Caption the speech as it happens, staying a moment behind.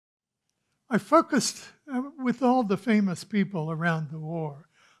I focused, with all the famous people around the war,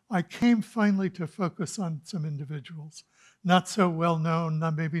 I came finally to focus on some individuals, not so well known,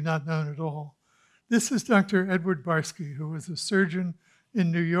 maybe not known at all. This is Dr. Edward Barsky, who was a surgeon in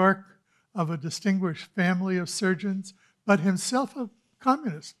New York of a distinguished family of surgeons, but himself a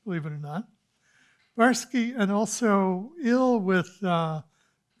communist, believe it or not. Barsky, and also ill with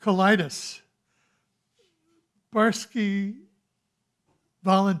colitis. Barsky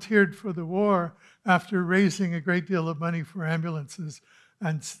volunteered for the war after raising a great deal of money for ambulances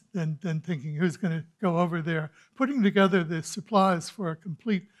and then thinking who's going to go over there, putting together the supplies for a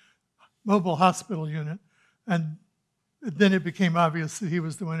complete mobile hospital unit. And then it became obvious that he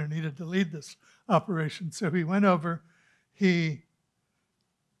was the one who needed to lead this operation. So he went over, he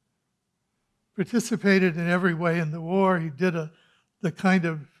participated in every way in the war. He did the kind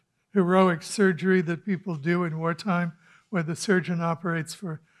of heroic surgery that people do in wartime, where the surgeon operates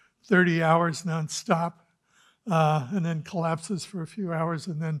for 30 hours nonstop and then collapses for a few hours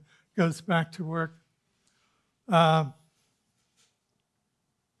and then goes back to work.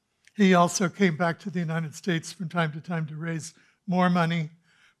 He also came back to the United States from time to time to raise more money.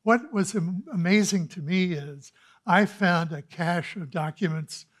 What was amazing to me is I found a cache of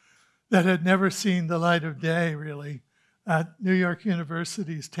documents that had never seen the light of day, really, at New York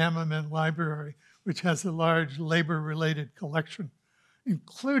University's Tamiment Library, which has a large labor-related collection,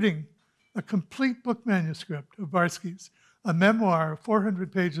 including a complete book manuscript of Barsky's, a memoir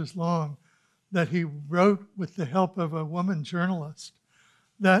 400 pages long that he wrote with the help of a woman journalist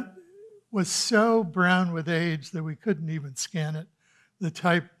that was so brown with age that we couldn't even scan it.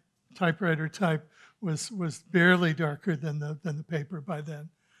 The typewriter type was barely darker than the paper by then.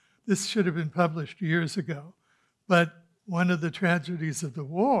 This should have been published years ago. But one of the tragedies of the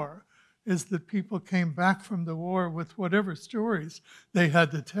war is that people came back from the war with whatever stories they had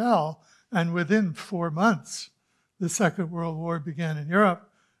to tell, and within 4 months, the Second World War began in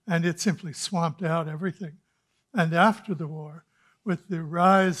Europe, and it simply swamped out everything. And after the war, with the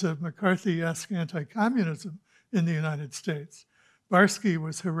rise of McCarthy-esque anti-communism in the United States, Barsky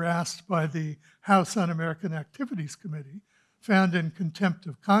was harassed by the House Un-American Activities Committee, found in contempt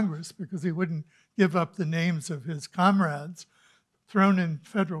of Congress because he wouldn't give up the names of his comrades, thrown in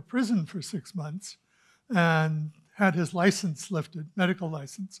federal prison for 6 months, and had his license lifted, medical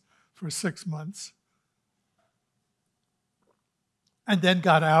license, for 6 months. And then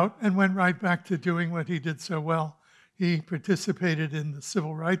got out and went right back to doing what he did so well. He participated in the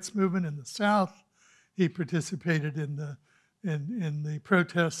civil rights movement in the South. He participated in the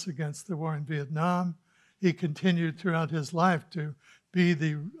protests against the war in Vietnam. He continued throughout his life to be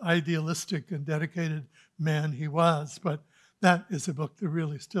the idealistic and dedicated man he was. But that is a book that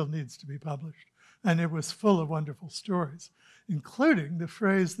really still needs to be published. And it was full of wonderful stories, including the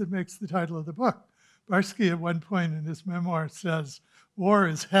phrase that makes the title of the book. Barsky at one point in his memoir says, "War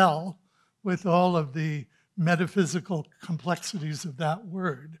is hell," with all of the metaphysical complexities of that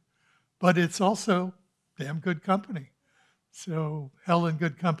word, but it's also damn good company. So hell and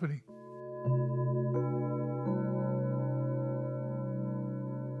good company.